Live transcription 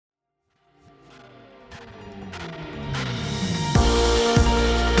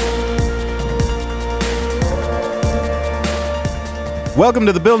Welcome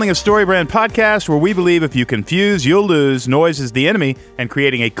to the Building a Story Brand podcast, where we believe if you confuse, you'll lose, noise is the enemy, and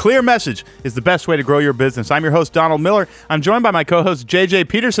creating a clear message is the best way to grow your business. I'm your host, Donald Miller. I'm joined by my co-host, JJ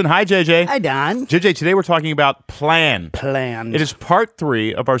Peterson. Hi, JJ. Hi, Don. JJ, today we're talking about Plan. Plan. It is part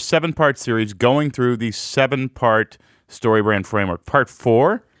 3 of our 7-part series going through the 7-part Story Brand framework. Part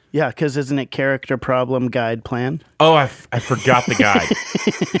 4? Yeah, because isn't it character, problem, guide, plan? Oh, I forgot the guide.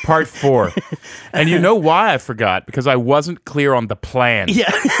 Part 4. And you know why I forgot? Because I wasn't clear on the plan.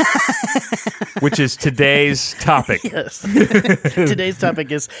 Yeah. Which is today's topic. Yes. Today's topic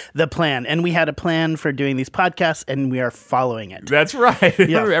is the plan. And we had a plan for doing these podcasts, and we are following it. That's right.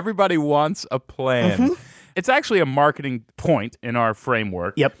 Yeah. Everybody wants a plan. Mm-hmm. It's actually a marketing point in our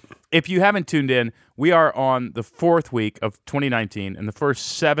framework. Yep. If you haven't tuned in, we are on the 4th week of 2019. In the first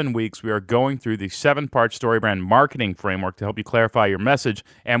 7 weeks, we are going through the 7-part Story Brand marketing framework to help you clarify your message.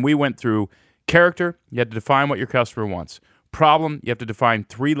 And we went through character. You have to define what your customer wants. Problem, you have to define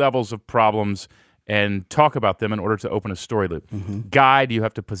 3 levels of problems and talk about them in order to open a story loop. Mm-hmm. Guide, you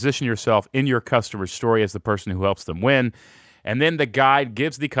have to position yourself in your customer's story as the person who helps them win. And then the guide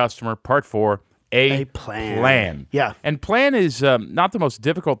gives the customer, part 4, a plan. Yeah. And plan is not the most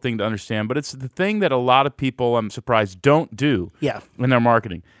difficult thing to understand, but it's the thing that a lot of people, I'm surprised, don't do in their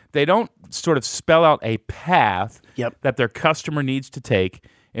marketing. They don't sort of spell out a path that their customer needs to take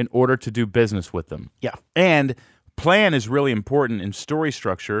in order to do business with them. Yeah. And plan is really important in story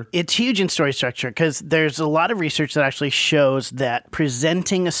structure. It's huge in story structure because there's a lot of research that actually shows that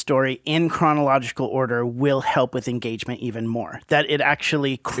presenting a story in chronological order will help with engagement even more. That it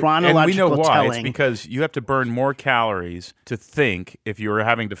actually chronological and we know why. telling. It's because you have to burn more calories to think if you were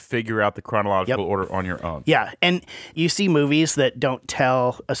having to figure out the chronological order on your own. Yeah, and you see movies that don't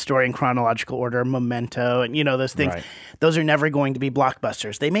tell a story in chronological order, Memento, and those things. Right. Those are never going to be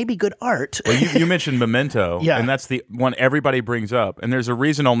blockbusters. They may be good art. Well, you mentioned Memento, Yeah. and that's the one everybody brings up. And there's a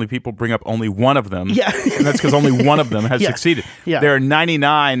reason only people bring up only one of them. Yeah. And that's because only one of them has succeeded. Yeah. There are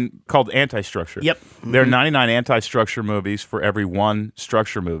 99 called anti-structure. Yep. There are 99 anti-structure movies for every one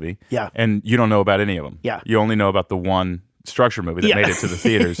structure movie. Yeah. And you don't know about any of them. Yeah. You only know about the one structure movie that made it to the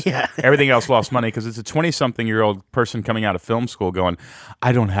theaters. Yeah. Everything else lost money because it's a 20-something-year-old person coming out of film school going,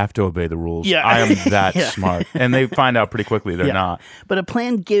 I don't have to obey the rules. Yeah. I am that smart. And they find out pretty quickly they're not. But a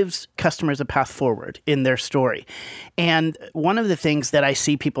plan gives customers a path forward in their story. And one of the things that I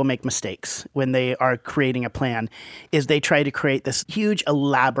see people make mistakes when they are creating a plan is they try to create this huge,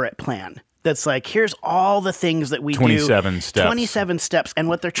 elaborate plan. That's like, here's all the things that we 27 do. steps. 27 steps. And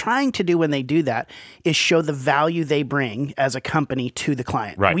what they're trying to do when they do that is show the value they bring as a company to the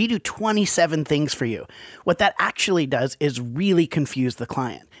client. Right. We do 27 things for you. What that actually does is really confuse the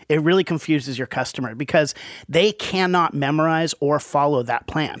client. It really confuses your customer because they cannot memorize or follow that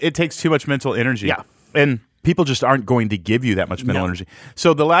plan. It takes too much mental energy. Yeah. And people just aren't going to give you that much mental energy.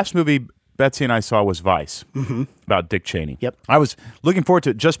 So the last movie Betsy and I saw was Vice, about Dick Cheney. Yep. I was looking forward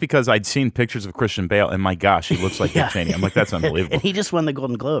to it just because I'd seen pictures of Christian Bale, and my gosh, he looks like Dick Cheney. I'm like, that's unbelievable. And he just won the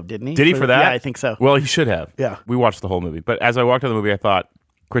Golden Globe, didn't he? Did he for that? Yeah, I think so. Well, he should have. Yeah. We watched the whole movie. But as I walked out of the movie, I thought,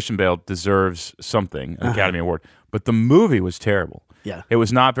 Christian Bale deserves something, an Academy Award. But the movie was terrible. Yeah. It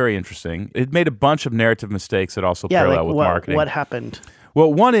was not very interesting. It made a bunch of narrative mistakes that also parallel with marketing. What happened?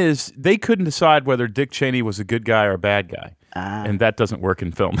 Well, one is they couldn't decide whether Dick Cheney was a good guy or a bad guy. And that doesn't work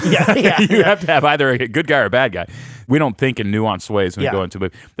in film. You have to have either a good guy or a bad guy. We don't think in nuanced ways when we go into a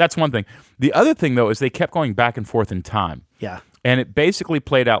movie. That's one thing. The other thing, though, is they kept going back and forth in time. Yeah. And it basically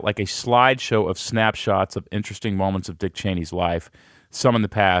played out like a slideshow of snapshots of interesting moments of Dick Cheney's life, some in the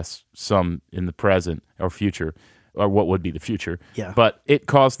past, some in the present or future, or what would be the future. Yeah. But it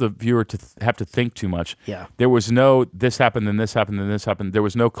caused the viewer to have to think too much. Yeah. There was no this happened, then this happened, then this happened. There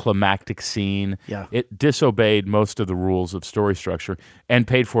was no climactic scene. Yeah. It disobeyed most of the rules of story structure and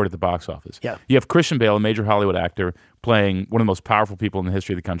paid for it at the box office. Yeah. You have Christian Bale, a major Hollywood actor, playing one of the most powerful people in the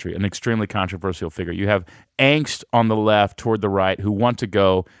history of the country, an extremely controversial figure. You have angst on the left toward the right who want to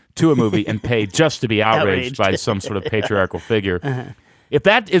go to a movie and pay just to be outraged by some sort of patriarchal figure. If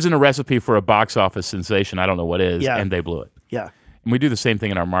that isn't a recipe for a box office sensation, I don't know what is, and they blew it. Yeah. And we do the same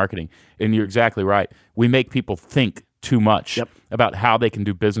thing in our marketing. And you're exactly right. We make people think too much about how they can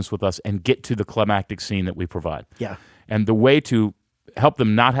do business with us and get to the climactic scene that we provide. Yeah. And the way to help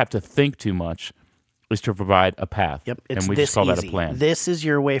them not have to think too much is to provide a path. Yep. And we just call that a easy. plan. This is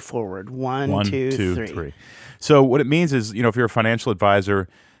your way forward. One, two, three. So what it means is, if you're a financial advisor,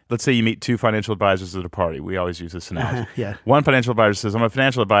 let's say you meet two financial advisors at a party. We always use this analogy. Yeah. One financial advisor says, I'm a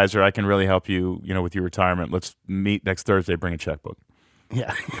financial advisor. I can really help you, with your retirement. Let's meet next Thursday. Bring a checkbook.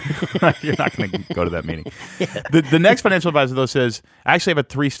 Yeah. You're not going to go to that meeting. The next financial advisor, though, says, I actually have a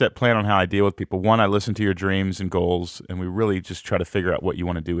 3-step plan on how I deal with people. 1, I listen to your dreams and goals, and we really just try to figure out what you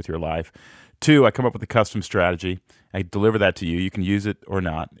want to do with your life. 2, I come up with a custom strategy. I deliver that to you. You can use it or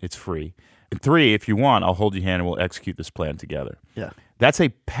not. It's free. And 3, if you want, I'll hold your hand and we'll execute this plan together. Yeah. That's a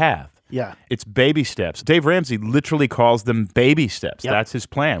path. Yeah. It's baby steps. Dave Ramsey literally calls them baby steps. Yep. That's his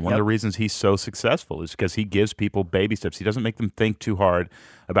plan. One of the reasons he's so successful is because he gives people baby steps. He doesn't make them think too hard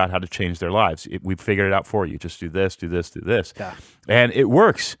about how to change their lives. We've figured it out for you. Just do this, do this, do this. Yeah. And it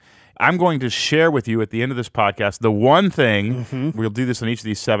works. I'm going to share with you at the end of this podcast the one thing, we'll do this on each of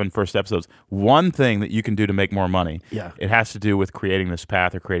these 7 first episodes, one thing that you can do to make more money. Yeah. It has to do with creating this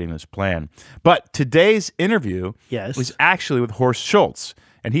path or creating this plan. But today's interview was actually with Horst Schulze,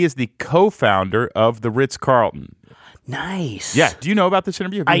 and he is the co-founder of the Ritz-Carlton. Nice. Yeah. Do you know about this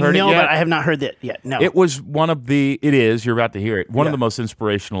interview? Have you I heard know, it yet? but I have not heard that yet. No. It was you're about to hear it, one of the most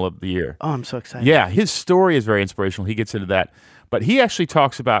inspirational of the year. Oh, I'm so excited. Yeah, his story is very inspirational. He gets into that. But he actually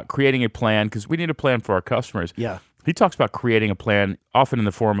talks about creating a plan, because we need a plan for our customers. Yeah. He talks about creating a plan, often in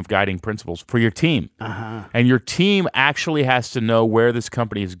the form of guiding principles for your team. And your team actually has to know where this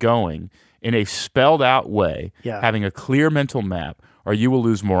company is going in a spelled out way, having a clear mental map, or you will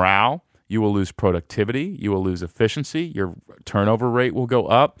lose morale, you will lose productivity, you will lose efficiency, your turnover rate will go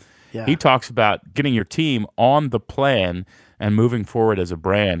up. Yeah. He talks about getting your team on the plan and moving forward as a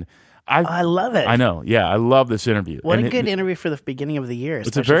brand. I love it. I know. Yeah, I love this interview. What a good interview for the beginning of the year.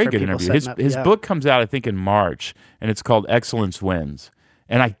 It's a very good interview. His book comes out, I think, in March, and it's called Excellence Wins.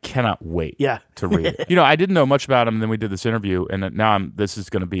 And I cannot wait to read it. I didn't know much about him, and then we did this interview, and now this is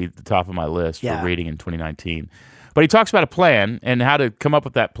going to be at the top of my list for reading in 2019. But he talks about a plan and how to come up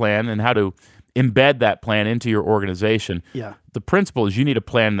with that plan and how to embed that plan into your organization. Yeah. The principle is you need a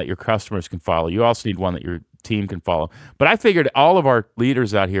plan that your customers can follow. You also need one that your team can follow. But I figured all of our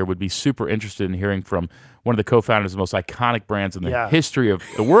leaders out here would be super interested in hearing from one of the co-founders of the most iconic brands in the history of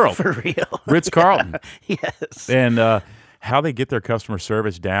the world. For real. Ritz-Carlton. Yes. And how they get their customer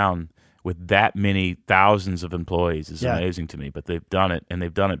service down with that many thousands of employees is amazing to me. But they've done it, and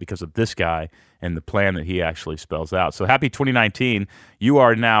they've done it because of this guy and the plan that he actually spells out. So happy 2019. You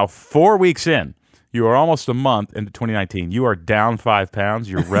are now 4 weeks in. You are almost a month into 2019. You are down 5 pounds.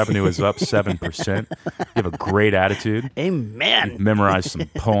 Your revenue is up 7%. You have a great attitude. Amen. You've memorized some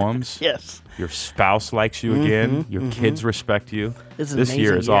poems. Yes. Your spouse likes you again. Your kids respect you. This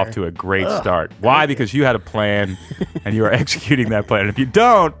year is off to a great start. Why? Because you had a plan and you are executing that plan. And if you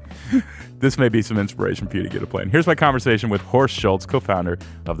don't, this may be some inspiration for you to get a plan. Here's my conversation with Horst Schulze, co-founder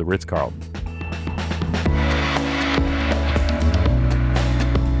of the Ritz-Carlton.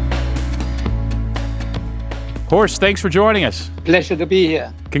 Horst, thanks for joining us. Pleasure to be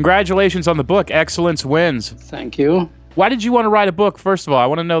here. Congratulations on the book, Excellence Wins. Thank you. Why did you want to write a book, first of all? I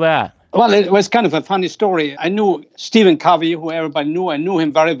want to know that. Well, it was kind of a funny story. I knew Stephen Covey, who everybody knew. I knew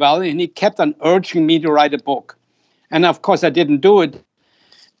him very well, and he kept on urging me to write a book. And of course, I didn't do it.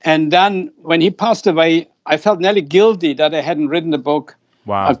 And then when he passed away, I felt nearly guilty that I hadn't written the book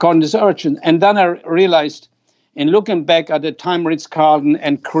according to his urging. And then I realized, in looking back at the time Ritz-Carlton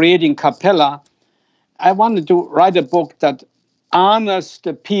and creating Capella, I wanted to write a book that honors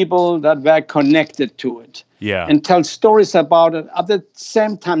the people that were connected to it. Yeah. And tell stories about it, at the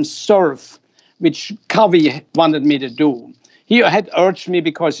same time serve, which Covey wanted me to do. He had urged me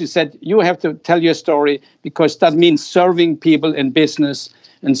because he said, you have to tell your story because that means serving people in business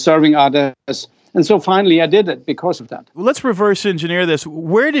and serving others. And so finally I did it because of that. Well, let's reverse engineer this.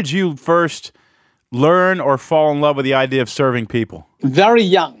 Where did you first learn or fall in love with the idea of serving people? Very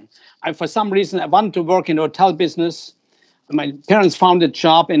young. For some reason, I wanted to work in the hotel business. My parents found a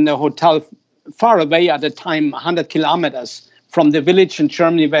job in a hotel far away at the time, 100 kilometers from the village in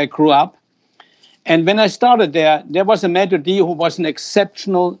Germany where I grew up. And when I started there was a maitre d' who was an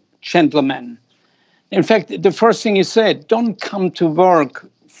exceptional gentleman. In fact, the first thing he said, don't come to work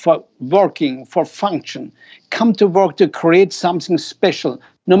for working, for function. Come to work to create something special,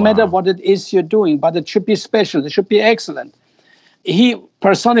 no matter what it is you're doing, but it should be special, it should be excellent. He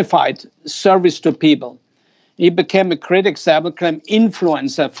personified service to people. He became a great example, became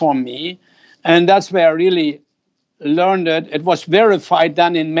influencer for me. And that's where I really learned it. It was verified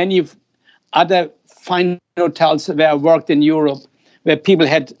then in many other fine hotels where I worked in Europe, where people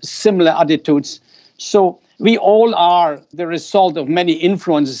had similar attitudes. So we all are the result of many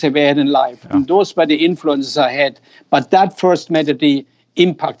influences we had in life. Yeah. And those were the influences I had. But that first method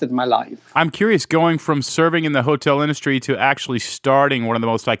impacted my life. I'm curious, going from serving in the hotel industry to actually starting one of the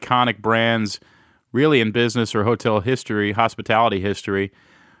most iconic brands really in business or hotel history, hospitality history,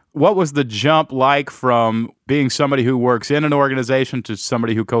 What was the jump like from being somebody who works in an organization to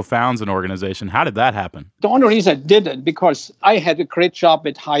somebody who co-founds an organization? How did that happen? The only reason I did it because I had a great job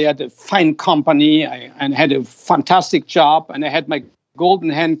at Hyatt, a fine company, and had a fantastic job, and I had my golden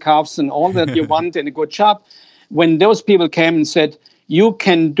handcuffs and all that you want in a good job. When those people came and said, you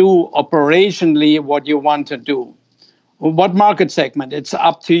can do operationally what you want to do. What market segment? It's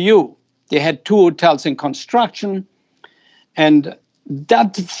up to you. They had 2 hotels in construction, and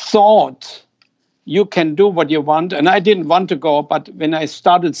that thought, you can do what you want. And I didn't want to go, but when I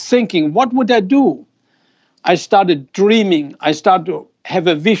started thinking, what would I do? I started dreaming. I started to have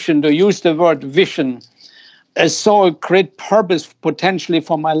a vision, to use the word vision. I saw a great purpose potentially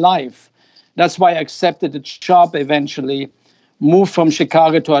for my life. That's why I accepted the job eventually, moved from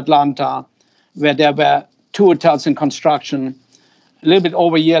Chicago to Atlanta, where there were 2 hotels in construction. A little bit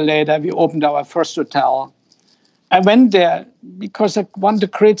over a year later, we opened our first hotel. I went there because I wanted to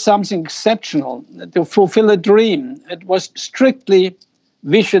create something exceptional, to fulfill a dream. It was strictly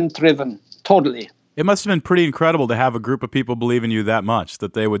vision-driven, totally. It must have been pretty incredible to have a group of people believe in you that much,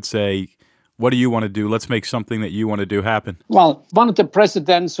 that they would say, what do you want to do? Let's make something that you want to do happen. Well, one of the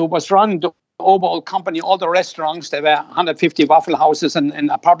presidents who was running the overall company, all the restaurants, there were 150 Waffle Houses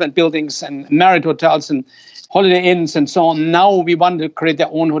and apartment buildings and Marriott hotels and Holiday Inns and so on. Now we wanted to create their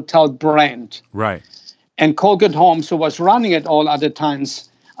own hotel brand. Right. And Colgate Homes, who was running it all other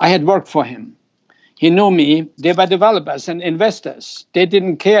times, I had worked for him. He knew me. They were developers and investors. They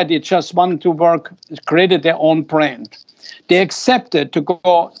didn't care. They just wanted to work, created their own brand. They accepted to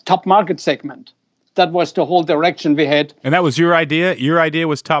go top market segment. That was the whole direction we had. And that was your idea? Your idea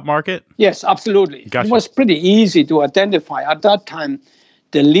was top market? Yes, absolutely. Gotcha. It was pretty easy to identify. At that time,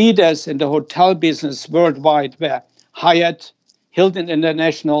 the leaders in the hotel business worldwide were Hyatt, Hilton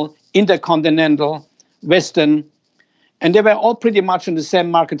International, Intercontinental, Westin, and they were all pretty much in the same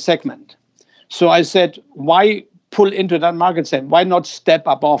market segment. So I said, why pull into that market segment? Why not step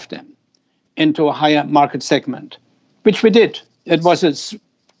above them into a higher market segment? Which we did. It was a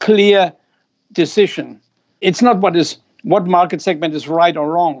clear decision. It's not what market segment is right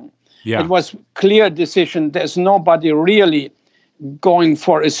or wrong. Yeah. It was clear decision. There's nobody really going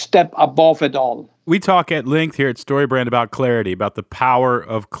for a step above it all. We talk at length here at StoryBrand about clarity, about the power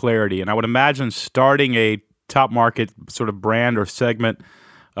of clarity. And I would imagine starting a top market sort of brand or segment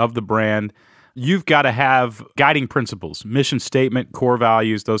of the brand, you've got to have guiding principles, mission statement, core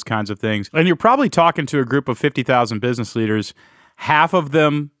values, those kinds of things. And you're probably talking to a group of 50,000 business leaders. Half of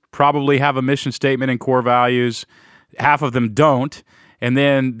them probably have a mission statement and core values. Half of them don't. And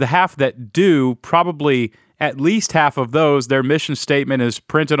then the half that do, probably at least half of those, their mission statement is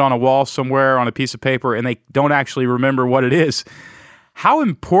printed on a wall somewhere on a piece of paper, and they don't actually remember what it is. How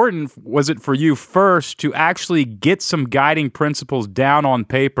important was it for you first to actually get some guiding principles down on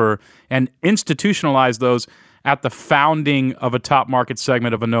paper and institutionalize those at the founding of a top market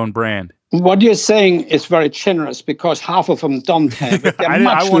segment of a known brand? What you're saying is very generous because half of them don't have it. They're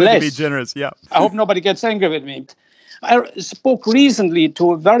much I wanted less. to be generous, yeah. I hope nobody gets angry with me. I spoke recently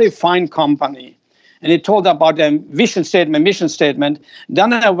to a very fine company, and he told about their vision statement, mission statement.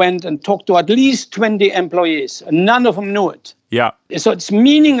 Then I went and talked to at least 20 employees, and none of them knew it. Yeah. So it's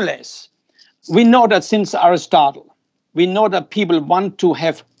meaningless. We know that since Aristotle. We know that people want to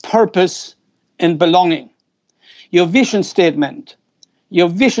have purpose and belonging. Your vision statement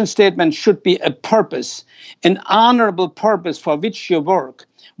should be a purpose, an honorable purpose for which you work,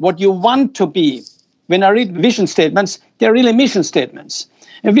 what you want to be. When I read vision statements, they're really mission statements.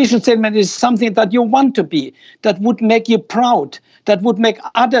 A vision statement is something that you want to be, that would make you proud, that would make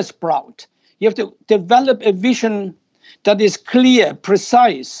others proud. You have to develop a vision that is clear,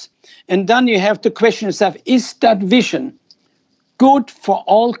 precise, and then you have to question yourself, is that vision good for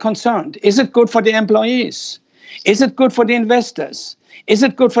all concerned? Is it good for the employees? Is it good for the investors? Is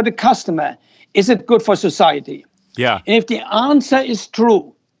it good for the customer? Is it good for society? Yeah. And if the answer is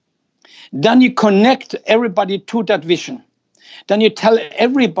true, then you connect everybody to that vision. Then you tell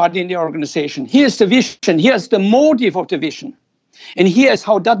everybody in the organization, here's the vision, here's the motive of the vision. And here's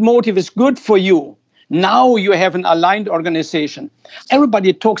how that motive is good for you. Now you have an aligned organization.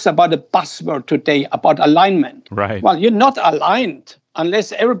 Everybody talks about a buzzword today, about alignment. Right. Well, you're not aligned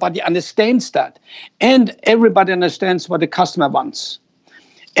unless everybody understands that. And everybody understands what the customer wants.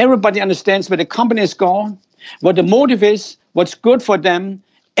 Everybody understands where the company is going, what the motive is, what's good for them,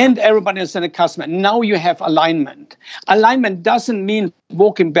 and everybody understands the customer. Now you have alignment. Alignment doesn't mean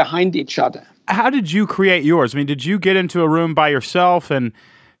walking behind each other. How did you create yours? I mean, did you get into a room by yourself and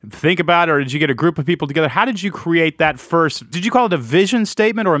think about it, or did you get a group of people together? How did you create that first? Did you call it a vision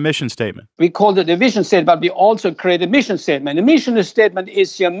statement or a mission statement? We called it a vision statement, but we also created a mission statement. A mission statement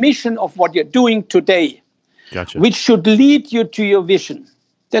is your mission of what you're doing today, Gotcha. which should lead you to your vision.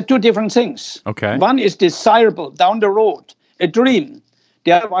 They're two different things. Okay. One is desirable, down the road, a dream.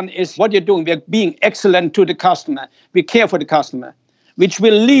 The other one is what you're doing. We're being excellent to the customer. We care for the customer, which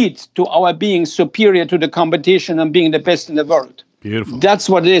will lead to our being superior to the competition and being the best in the world. Beautiful. That's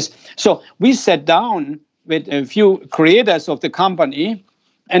what it is. So we sat down with a few creators of the company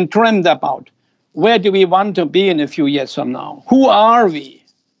and dreamed about where do we want to be in a few years from now? Who are we?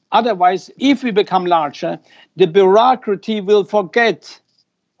 Otherwise, if we become larger, the bureaucracy will forget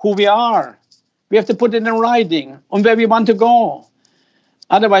who we are. We have to put it in writing on where we want to go.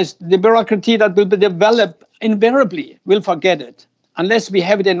 Otherwise, the bureaucracy that will be developed invariably will forget it unless we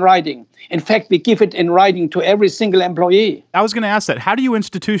have it in writing. In fact, we give it in writing to every single employee. I was going to ask that. How do you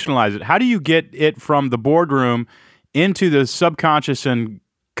institutionalize it? How do you get it from the boardroom into the subconscious and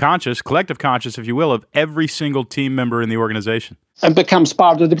conscious, collective conscious, if you will, of every single team member in the organization? It becomes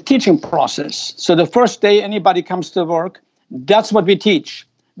part of the teaching process. So the first day anybody comes to work, that's what we teach.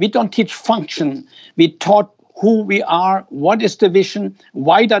 We don't teach function. We taught who we are, what is the vision,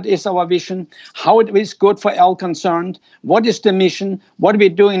 why that is our vision, how it is good for all concerned, what is the mission, what are we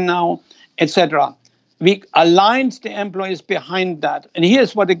doing now, etc. We aligned the employees behind that. And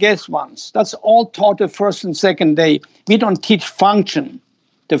here's what the guest wants. That's all taught the first and second day. We don't teach function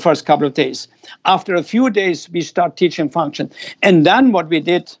the first couple of days. After a few days, we start teaching function. And then what we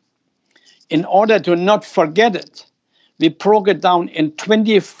did, in order to not forget it, we broke it down in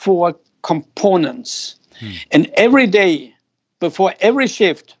 24 components. And every day, before every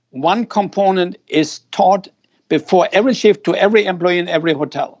shift, one component is taught before every shift to every employee in every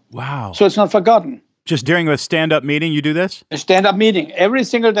hotel. Wow. So it's not forgotten. Just during a stand-up meeting, you do this? A stand-up meeting every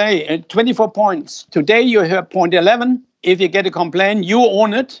single day, 24 points. Today, you hear point 11. If you get a complaint, you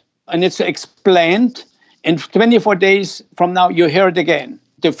own it, and it's explained. In 24 days from now, you hear it again.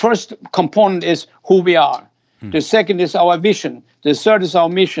 The first component is who we are. The second is our vision. The third is our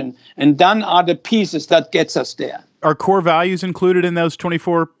mission. And then are the pieces that gets us there. Are core values included in those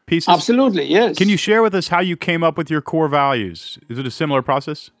 24 pieces? Absolutely, yes. Can you share with us how you came up with your core values? Is it a similar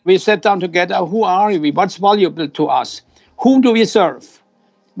process? We sat down together. Who are we? What's valuable to us? Whom do we serve?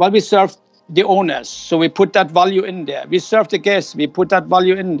 Well, we serve the owners. So we put that value in there. We serve the guests. We put that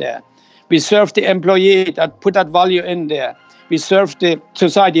value in there. We serve the employee. That put that value in there. We serve the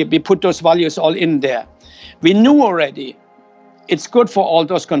society. We put those values all in there. We knew already it's good for all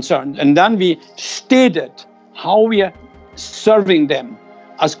those concerned. And then we stated how we are serving them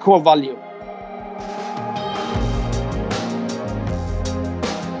as core value.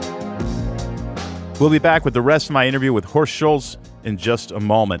 We'll be back with the rest of my interview with Horst Schulze in just a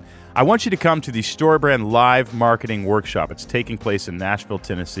moment. I want you to come to the StoryBrand Live Marketing Workshop. It's taking place in Nashville,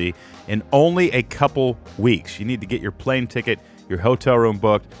 Tennessee in only a couple weeks. You need to get your plane ticket, your hotel room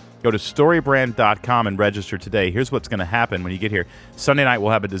booked. Go to storybrand.com and register today. Here's what's going to happen when you get here. Sunday night, we'll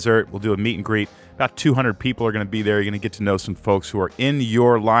have a dessert. We'll do a meet and greet. About 200 people are going to be there. You're going to get to know some folks who are in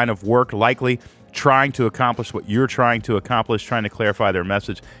your line of work, likely trying to accomplish what you're trying to accomplish, trying to clarify their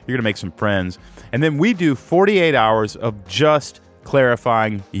message. You're going to make some friends. And then we do 48 hours of just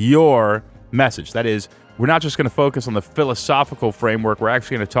clarifying your message. That is, we're not just going to focus on the philosophical framework. We're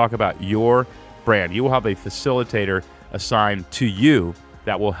actually going to talk about your brand. You will have a facilitator assigned to you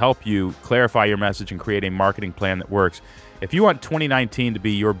that will help you clarify your message and create a marketing plan that works. If you want 2019 to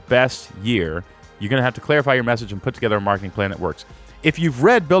be your best year, you're going to have to clarify your message and put together a marketing plan that works. If you've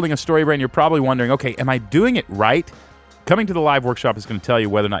read Building a Story Brand, you're probably wondering, okay, am I doing it right? Coming to the live workshop is going to tell you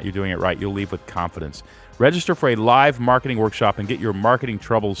whether or not you're doing it right. You'll leave with confidence. Register for a live marketing workshop and get your marketing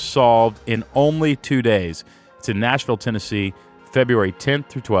troubles solved in only 2 days. It's in Nashville, Tennessee, February 10th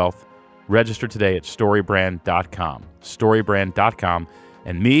through 12th. Register today at storybrand.com. Storybrand.com.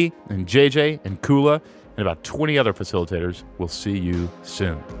 And me and JJ and Kula and about 20 other facilitators will see you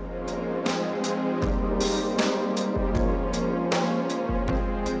soon.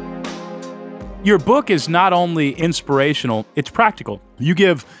 Your book is not only inspirational, it's practical. You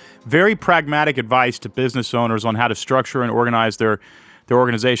give very pragmatic advice to business owners on how to structure and organize their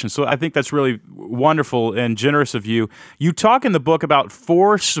organization. So I think that's really wonderful and generous of you. You talk in the book about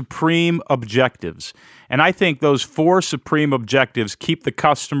 4 supreme objectives. And I think those 4 supreme objectives keep the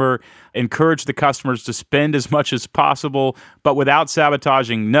customer, encourage the customers to spend as much as possible, but without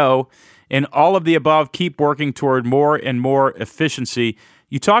sabotaging no. And all of the above, keep working toward more and more efficiency.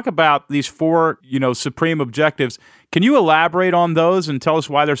 You talk about these 4, supreme objectives. Can you elaborate on those and tell us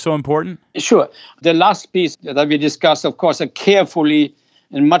why they're so important? Sure. The last piece that we discussed, of course, are carefully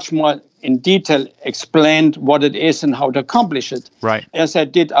and much more in detail explained what it is and how to accomplish it. Right. As I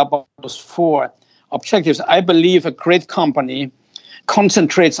did about those 4 objectives, I believe a great company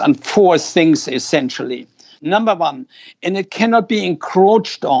concentrates on 4 things essentially. Number 1, and it cannot be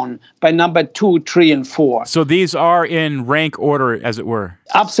encroached on by number 2, 3, and 4. So these are in rank order, as it were.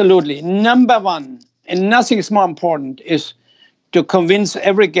 Absolutely. Number 1, and nothing is more important, is to convince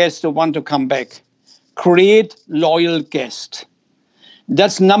every guest to want to come back. Create loyal guests.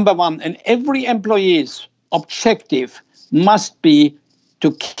 That's number 1. And every employee's objective must be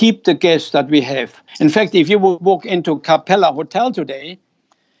to keep the guests that we have. In fact, if you would walk into Capella Hotel today,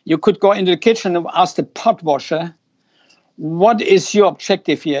 you could go into the kitchen and ask the pot washer, what is your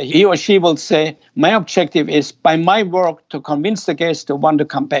objective here? He or she will say, my objective is, by my work, to convince the guests to want to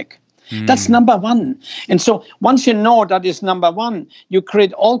come back. That's number 1. And so once you know that is number 1, you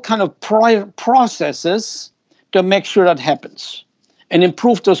create all kind of processes to make sure that happens and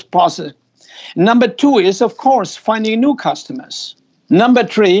improve those processes. Number 2 is, of course, finding new customers. Number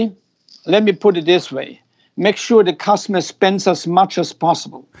 3, let me put it this way. Make sure the customer spends as much as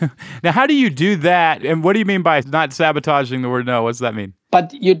possible. Now, how do you do that? And what do you mean by not sabotaging the word no? What does that mean?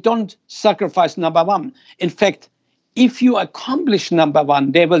 But you don't sacrifice number 1. In fact, if you accomplish number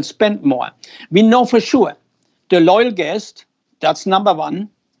 1, they will spend more. We know for sure the loyal guest, that's number 1,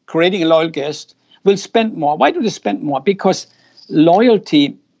 creating a loyal guest, will spend more. Why do they spend more? Because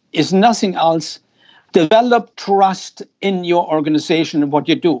loyalty is nothing else. Develop trust in your organization and what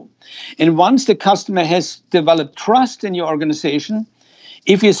you do. And once the customer has developed trust in your organization,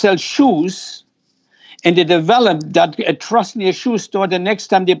 if you sell shoes and they develop that trust in your shoe store, the next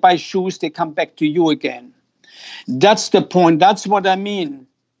time they buy shoes, they come back to you again. That's the point. That's what I mean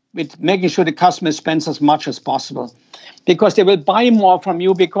with making sure the customer spends as much as possible, because they will buy more from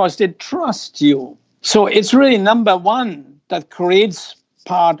you because they trust you. So it's really number 1 that creates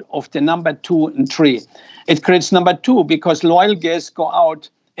part of the number 2 and 3. It creates number 2 because loyal guests go out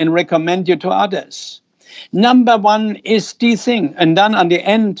and recommend you to others. Number 1 is the thing. And then on the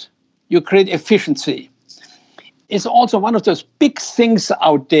end, you create efficiency. It's also one of those big things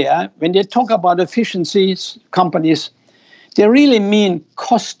out there. When they talk about efficiencies, companies, they really mean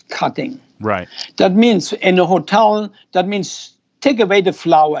cost cutting. Right. That means in a hotel, that means take away the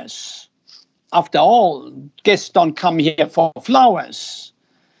flowers. After all, guests don't come here for flowers.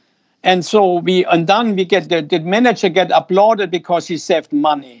 And so then we get the manager get applauded because he saved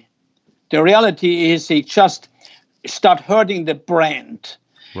money. The reality is he just start hurting the brand.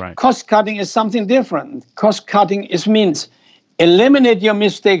 Right. Cost cutting is something different. Cost cutting means eliminate your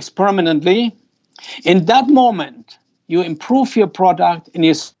mistakes permanently. In that moment, you improve your product and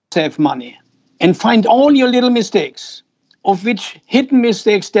you save money. And find all your little mistakes, of which hidden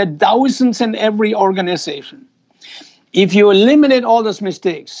mistakes, there are thousands in every organization. If you eliminate all those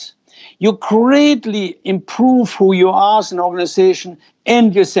mistakes, you greatly improve who you are as an organization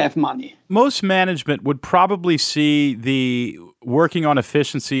and you save money. Most management would probably see the working on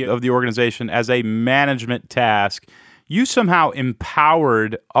efficiency of the organization as a management task. You somehow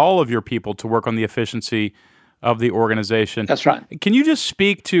empowered all of your people to work on the efficiency of the organization. That's right. Can you just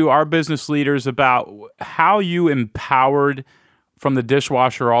speak to our business leaders about how you empowered, from the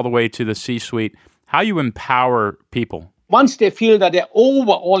dishwasher all the way to the C-suite, how you empower people? Once they feel that they're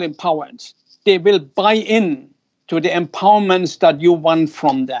overall empowered, they will buy in to the empowerments that you want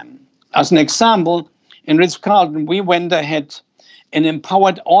from them. As an example, in Ritz-Carlton, we went ahead and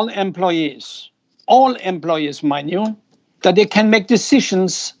empowered all employees, mind you, that they can make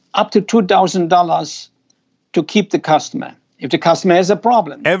decisions up to $2,000 to keep the customer, if the customer has a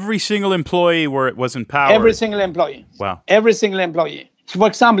problem. Every single employee was empowered? Every single employee. Wow. Every single employee. So for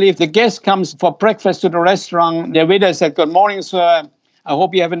example, if the guest comes for breakfast to the restaurant, the waiter said, "Good morning, sir. I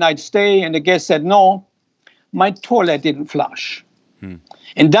hope you have a nice stay." And the guest said, "No, my toilet didn't flush."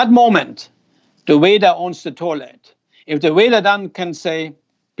 In that moment, the waiter owns the toilet. If the waiter then can say,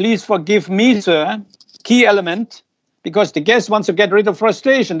 "Please forgive me, sir," key element, because the guest wants to get rid of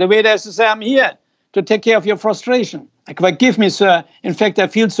frustration. The waiter has to say, "I'm here to take care of your frustration. Forgive me, sir. In fact, I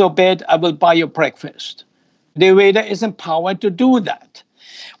feel so bad, I will buy you breakfast." The waiter is empowered to do that.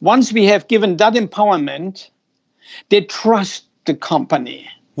 Once we have given that empowerment, they trust the company.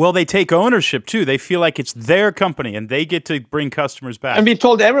 Well, they take ownership too. They feel like it's their company and they get to bring customers back. And we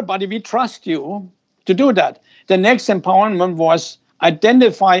told everybody, we trust you to do that. The next empowerment was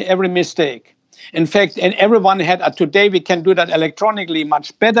identify every mistake. In fact, and everyone had, today we can do that electronically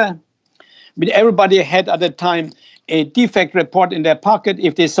much better. But everybody had at the time a defect report in their pocket.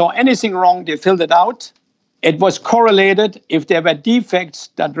 If they saw anything wrong, they filled it out. It was correlated. If there were defects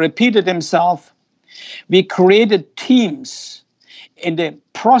that repeated themselves, we created teams in the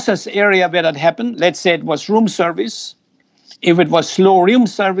process area where that happened, let's say it was room service. If it was slow room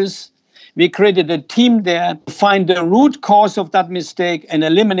service, we created a team there to find the root cause of that mistake and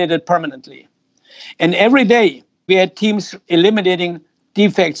eliminate it permanently. And every day we had teams eliminating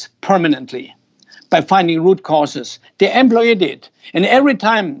defects permanently by finding root causes. The employee did. And every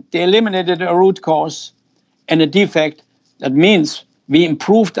time they eliminated a root cause and a defect, that means we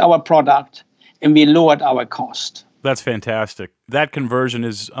improved our product and we lowered our cost. That's fantastic. That conversion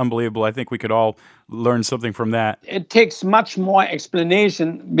is unbelievable. I think we could all learn something from that. It takes much more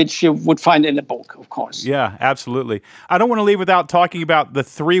explanation, which you would find in the book, of course. Yeah, absolutely. I don't want to leave without talking about the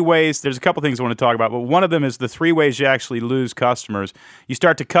 3 ways. There's a couple things I want to talk about, but one of them is the 3 ways you actually lose customers. You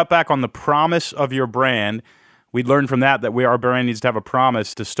start to cut back on the promise of your brand. We learned from that our brand needs to have a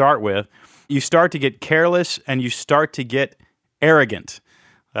promise to start with. You start to get careless and you start to get arrogant.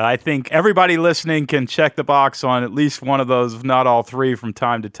 I think everybody listening can check the box on at least one of those, if not all 3, from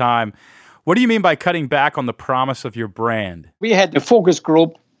time to time. What do you mean by cutting back on the promise of your brand? We had a focus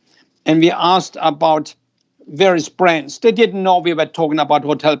group and we asked about various brands. They didn't know we were talking about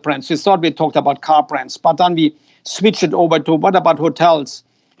hotel brands. They thought we talked about car brands, but then we switched it over to what about hotels?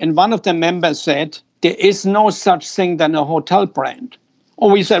 And one of the members said, there is no such thing than a hotel brand.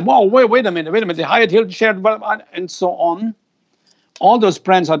 Oh, we said, whoa, wait a minute, the Hyatt, Hilton, Sheraton, and so on. All those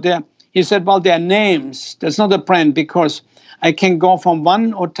brands are there. He said, well, they're names. That's not a brand because I can go from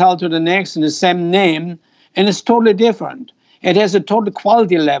one hotel to the next in the same name, and it's totally different. It has a total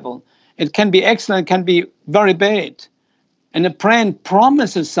quality level. It can be excellent, it can be very bad. And a brand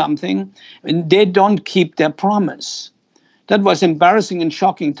promises something, and they don't keep their promise. That was embarrassing and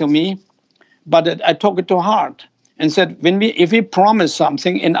shocking to me, but I took it to heart and said, if we promise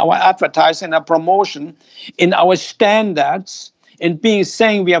something in our advertising, in our promotion, in our standards, in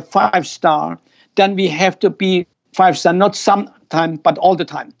saying we are 5-star, then we have to be 5-star, not sometime, but all the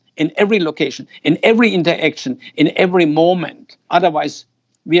time, in every location, in every interaction, in every moment. Otherwise,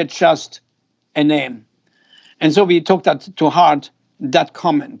 we are just a name. And so we took that to heart, that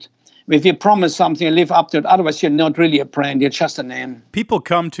comment. If you promise something and live up to it, otherwise you're not really a brand, you're just a name. People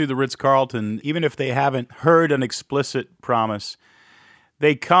come to the Ritz-Carlton, even if they haven't heard an explicit promise,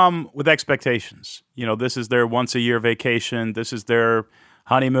 they come with expectations. You know, this is their once-a-year vacation. This is their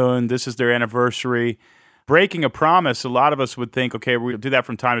honeymoon. This is their anniversary. Breaking a promise, a lot of us would think, okay, we'll do that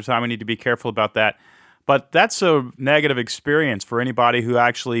from time to time. We need to be careful about that. But that's a negative experience for anybody who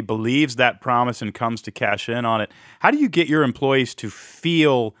actually believes that promise and comes to cash in on it. How do you get your employees to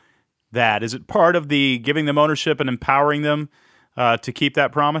feel that? Is it part of the giving them ownership and empowering them to keep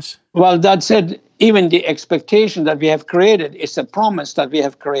that promise? Well, that said, even the expectation that we have created is a promise that we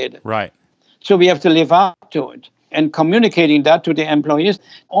have created. Right. So we have to live up to it. And communicating that to the employees,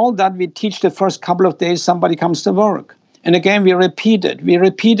 all that we teach the first couple of days somebody comes to work. And again, we repeat it. We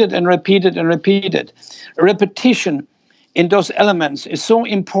repeat it and repeat it and repeat it. Repetition in those elements is so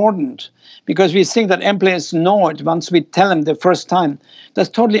important because we think that employees know it once we tell them the first time. That's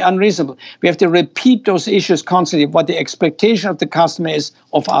totally unreasonable. We have to repeat those issues constantly, what the expectation of the customer is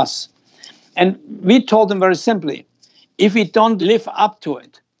of us. And we told them very simply, if we don't live up to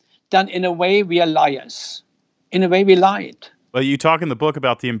it, then in a way we are liars. In a way we lied. Well, you talk in the book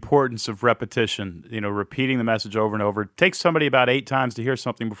about the importance of repetition, repeating the message over and over. It takes somebody about 8 times to hear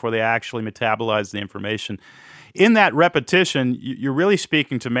something before they actually metabolize the information. In that repetition, you're really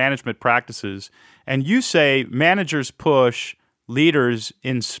speaking to management practices, and you say managers push, leaders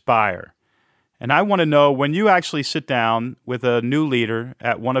inspire. And I want to know, when you actually sit down with a new leader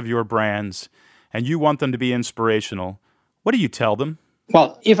at one of your brands and you want them to be inspirational, what do you tell them?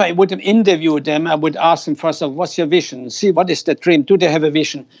 Well, if I would have interviewed them, I would ask them first, what's your vision? See, what is the dream? Do they have a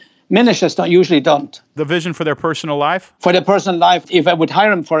vision? Managers usually don't. The vision for their personal life? For their personal life, if I would hire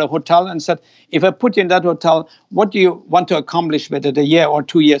them for a hotel and said, if I put you in that hotel, what do you want to accomplish with it a year or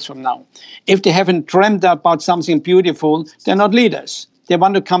 2 years from now? If they haven't dreamt about something beautiful, they're not leaders. They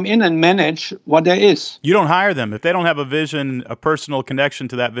want to come in and manage what there is. You don't hire them. If they don't have a vision, a personal connection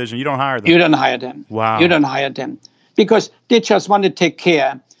to that vision, you don't hire them. You don't hire them. Wow. You don't hire them. Because they just want to take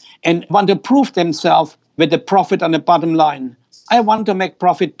care and want to prove themselves with the profit on the bottom line. I want to make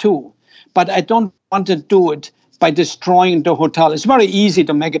profit too, but I don't want to do it by destroying the hotel. It's very easy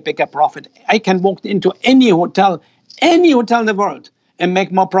to make a bigger profit. I can walk into any hotel in the world and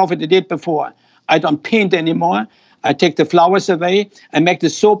make more profit than I did before. I don't paint anymore. I take the flowers away. I make the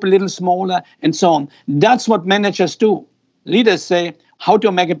soap a little smaller and so on. That's what managers do. Leaders say, how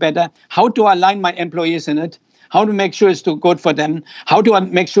to make it better? How to align my employees in it? How to make sure it's too good for them? How do I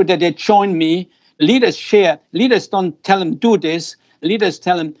make sure that they join me? Leaders share. Leaders don't tell them, do this. Leaders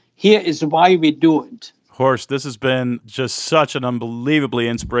tell them, here is why we do it. Horst, this has been just such an unbelievably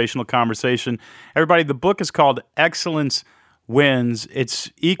inspirational conversation. Everybody, the book is called Excellence Wins. It's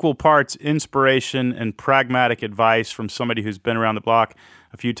equal parts inspiration and pragmatic advice from somebody who's been around the block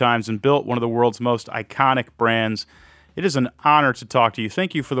a few times and built one of the world's most iconic brands. It is an honor to talk to you.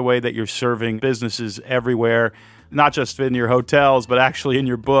 Thank you for the way that you're serving businesses everywhere, not just in your hotels, but actually in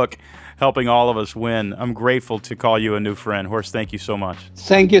your book, helping all of us win. I'm grateful to call you a new friend. Horst, thank you so much.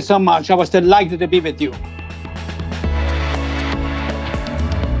 Thank you so much. I was delighted to be with you.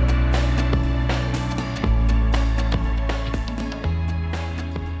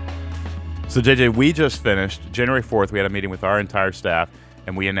 So, JJ, we just finished, January 4th, we had a meeting with our entire staff,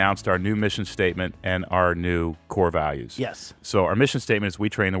 and we announced our new mission statement and our new core values. Yes. So our mission statement is we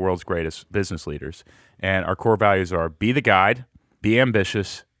train the world's greatest business leaders, and our core values are be the guide, be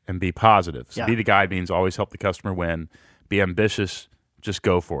ambitious, and be positive. So be the guide means always help the customer win. Be ambitious, just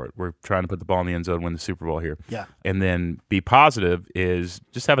go for it. We're trying to put the ball in the end zone, win the Super Bowl here. Yeah. And then be positive is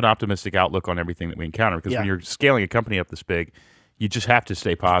just have an optimistic outlook on everything that we encounter, because when you're scaling a company up this big, you just have to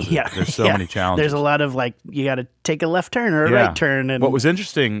stay positive. Yeah. There's so many challenges. There's a lot of you got to take a left turn or a right turn. And what was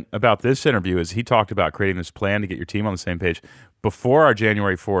interesting about this interview is he talked about creating this plan to get your team on the same page. Before our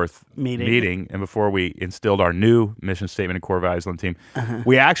January 4th meeting and before we instilled our new mission statement and core values on the team,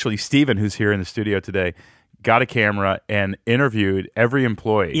 we actually, Steven, who's here in the studio today, got a camera and interviewed every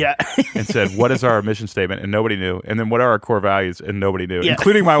employee and said, what is our mission statement? And nobody knew. And then what are our core values? And nobody knew,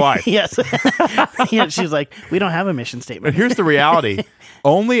 including my wife. Yes. She's like, we don't have a mission statement. But here's the reality.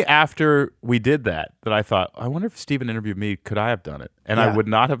 Only after we did that I thought, I wonder if Steven interviewed me, could I have done it? And I would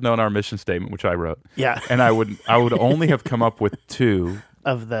not have known our mission statement, which I wrote. Yeah. And I would only have come up with 2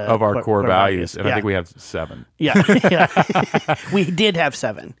 of our core values. And I think we have 7. Yeah. We did have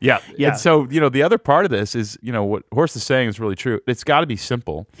 7. Yeah. And so, the other part of this is, what Horst is saying is really true. It's got to be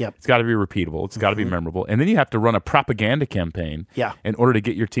simple. Yep. It's got to be repeatable. It's got to be memorable. And then you have to run a propaganda campaign in order to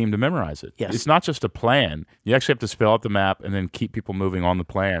get your team to memorize it. Yes. It's not just a plan. You actually have to spell out the map and then keep people moving on the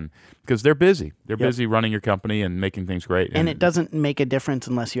plan, because they're busy. They're busy running your company and making things great. And it doesn't make a difference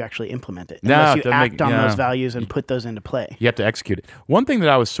unless you actually implement it. No, unless you act on those values and put those into play. You have to execute it. One thing that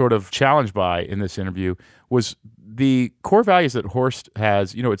I was sort of challenged by in this interview was the core values that Horst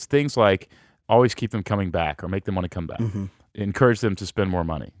has. It's things like always keep them coming back or make them want to come back. Encourage them to spend more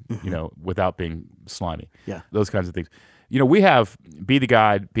money, without being slimy. Yeah. Those kinds of things. We have be the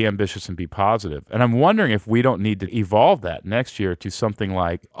guide, be ambitious, and be positive. And I'm wondering if we don't need to evolve that next year to something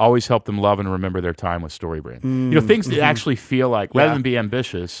like always help them love and remember their time with StoryBrand. Things that actually feel like, rather than be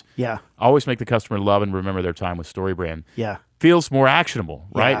ambitious, always make the customer love and remember their time with StoryBrand. Yeah. Feels more actionable,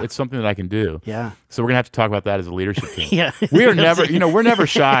 right? Yeah. It's something that I can do. Yeah. So we're going to have to talk about that as a leadership team. Yeah. We are never, we're never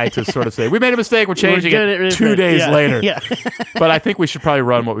shy to sort of say, we made a mistake, we're changing it 2 days later. Yeah. But I think we should probably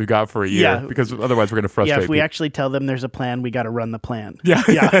run what we've got for a year, because otherwise we're going to frustrate if we people. actually tell them there's a plan, we got to run the plan. Yeah.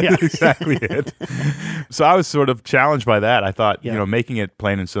 Exactly it. So I was sort of challenged by that. I thought, making it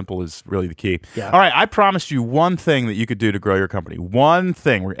plain and simple is really the key. Yeah. All right, I promised you one thing that you could do to grow your company. One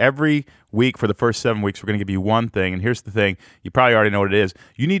thing. Where every week for the first 7 weeks, we're going to give you one thing. And here's the thing. You probably already know what it is.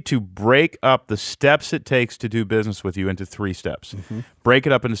 You need to break up the steps it takes to do business with you into 3 steps. Break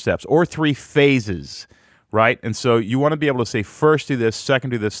it up into steps or 3 phases, right? And so you want to be able to say, first do this, second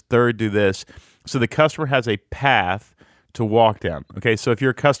do this, third do this. So the customer has a path to walk down. Okay, so if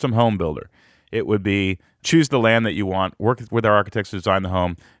you're a custom home builder, it would be choose the land that you want, work with our architects to design the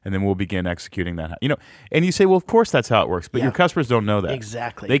home, and then we'll begin executing that. And you say, well, of course that's how it works, but your customers don't know that.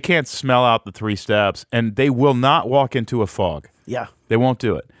 Exactly. They can't smell out the 3 steps, and they will not walk into a fog. Yeah. They won't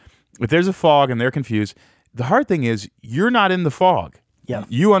do it. If there's a fog and they're confused, the hard thing is you're not in the fog. Yeah.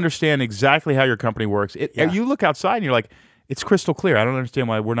 You understand exactly how your company works. You look outside and you're like, it's crystal clear. I don't understand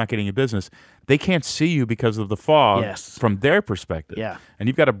why we're not getting you business. They can't see you because of the fog from their perspective. Yeah. And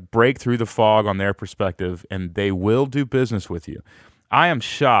you've got to break through the fog on their perspective, and they will do business with you. I am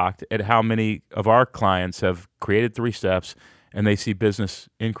shocked at how many of our clients have created 3 steps and they see business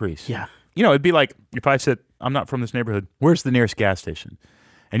increase. Yeah. It'd be like if I said, I'm not from this neighborhood. Where's the nearest gas station?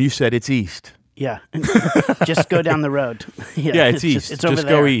 And you said, it's east. Yeah. Just go down the road. It's east. It's over just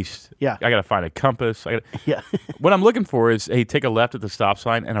there. Go east. Yeah. I got to find a compass. Yeah. What I'm looking for is, hey, take a left at the stop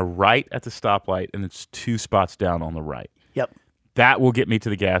sign and a right at the stoplight, and it's 2 spots down on the right. Yep. That will get me to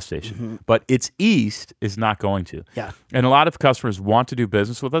the gas station. But it's east is not going to. Yeah. And a lot of customers want to do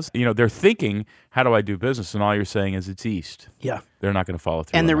business with us. They're thinking, how do I do business? And all you're saying is it's east. Yeah. they're not going to follow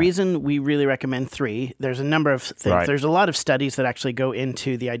through. And the on that. reason we really recommend 3, there's a number of things. Right. There's a lot of studies that actually go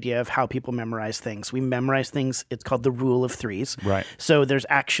into the idea of how people memorize things. We memorize things, it's called the rule of 3s. Right. So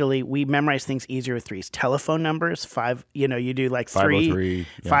we memorize things easier with 3s. Telephone numbers, 5, you do like 503,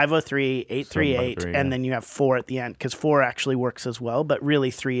 503, 838, 753, and then you have 4 at the end, because 4 actually works as well, but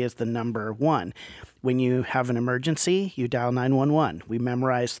really 3 is the number 1. When you have an emergency, you dial 911. We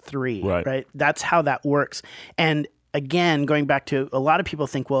memorize 3, right? That's how that works. And again, going back to, a lot of people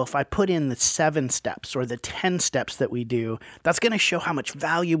think, well, if I put in the 7 steps or the 10 steps that we do, that's going to show how much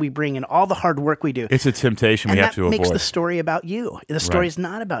value we bring and all the hard work we do. It's a temptation we have to avoid. And that makes the story about you. The story is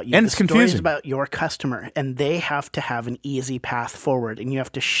not about you. And it's confusing. The story is about your customer, and they have to have an easy path forward, and you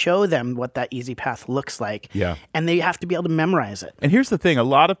have to show them what that easy path looks like. Yeah. And they have to be able to memorize it. And here's the thing. A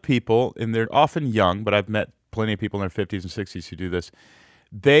lot of people, and they're often young, but I've met plenty of people in their 50s and 60s who do this.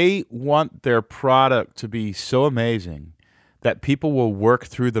 They want their product to be so amazing that people will work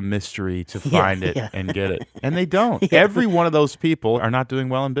through the mystery to find it and get it. And they don't. Every one of those people are not doing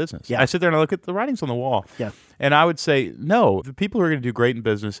well in business. Yeah. I sit there and I look at the writings on the wall. Yeah. And I would say, no, the people who are going to do great in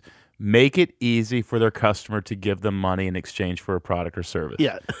business, make it easy for their customer to give them money in exchange for a product or service.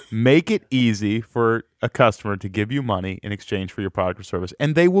 Yeah. Make it easy for a customer to give you money in exchange for your product or service,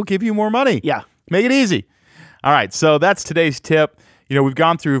 and they will give you more money. Yeah. Make it easy. All right, so that's today's tip. We've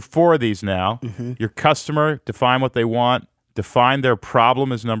gone through 4 of these now. Mm-hmm. Your customer, define what they want. Define their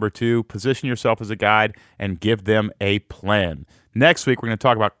problem as number 2. Position yourself as a guide and give them a plan. Next week, we're going to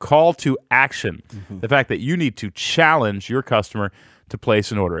talk about call to action, the fact that you need to challenge your customer to place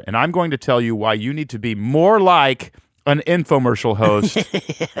an order. And I'm going to tell you why you need to be more like an infomercial host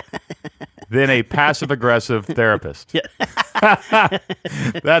than a passive-aggressive therapist.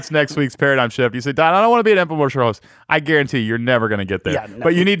 That's next week's Paradigm Shift. You say, Don, I don't want to be an infomercial host. I guarantee you're never going to get there. Yeah, no.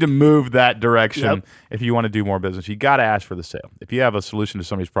 But you need to move that direction if you want to do more business. You got to ask for the sale. If you have a solution to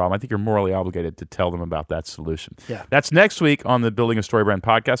somebody's problem, I think you're morally obligated to tell them about that solution. Yeah. That's next week on the Building a Story Brand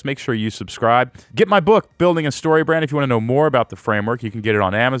podcast. Make sure you subscribe. Get my book, Building a Story Brand. If you want to know more about the framework, you can get it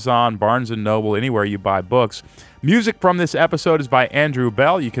on Amazon, Barnes & Noble, anywhere you buy books. Music from this episode is by Andrew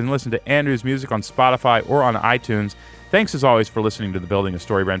Bell. You can listen to Andrew's music on Spotify or on iTunes. Thanks, as always, for listening to the Building a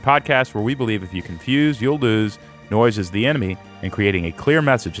Story Brand podcast, where we believe if you confuse, you'll lose. Noise is the enemy, and creating a clear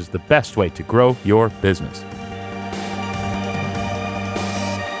message is the best way to grow your business.